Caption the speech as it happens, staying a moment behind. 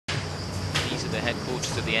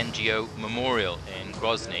headquarters of the NGO Memorial in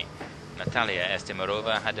Grozny. Natalia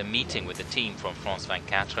Estemirova had a meeting with the team from France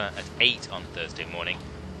 24 at 8 on Thursday morning.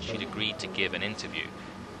 She'd agreed to give an interview.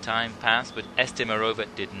 Time passed, but Estemirova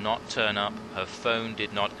did not turn up. Her phone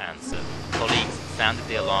did not answer. Colleagues sounded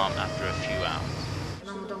the alarm after a few hours.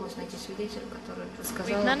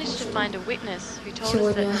 We've managed to find a witness who told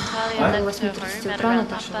us that Natalia left her home at around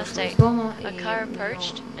 8:30. A car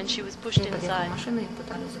approached and she was pushed inside.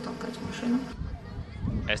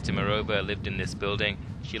 Estemirova lived in this building.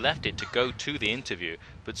 She left it to go to the interview,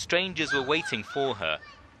 but strangers were waiting for her.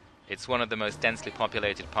 It's one of the most densely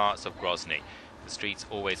populated parts of Grozny. The streets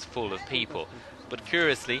always full of people. But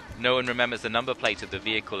curiously, no one remembers the number plate of the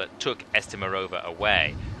vehicle that took Estemirova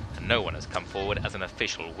away. And no one has come forward as an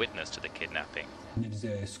official witness to the kidnapping.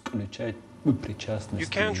 You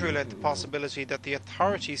can't rule out the possibility that the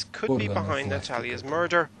authorities could be behind Natalia's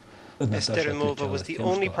murder. Estemirova was the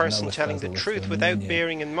only person telling the truth without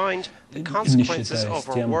bearing in mind the consequences of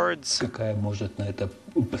her words.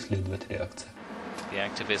 The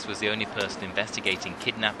activist was the only person investigating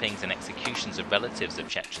kidnappings and executions of relatives of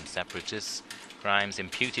Chechen separatists, crimes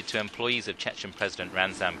imputed to employees of Chechen President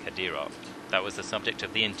Ramzan Kadyrov. That was the subject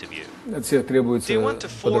of the interview. They want to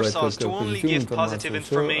force us to only give positive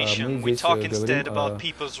information. We talk instead about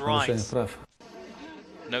people's rights.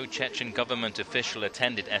 No Chechen government official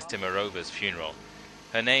attended Estemirova's funeral.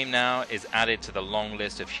 Her name now is added to the long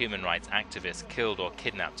list of human rights activists killed or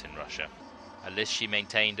kidnapped in Russia, a list she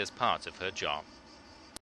maintained as part of her job.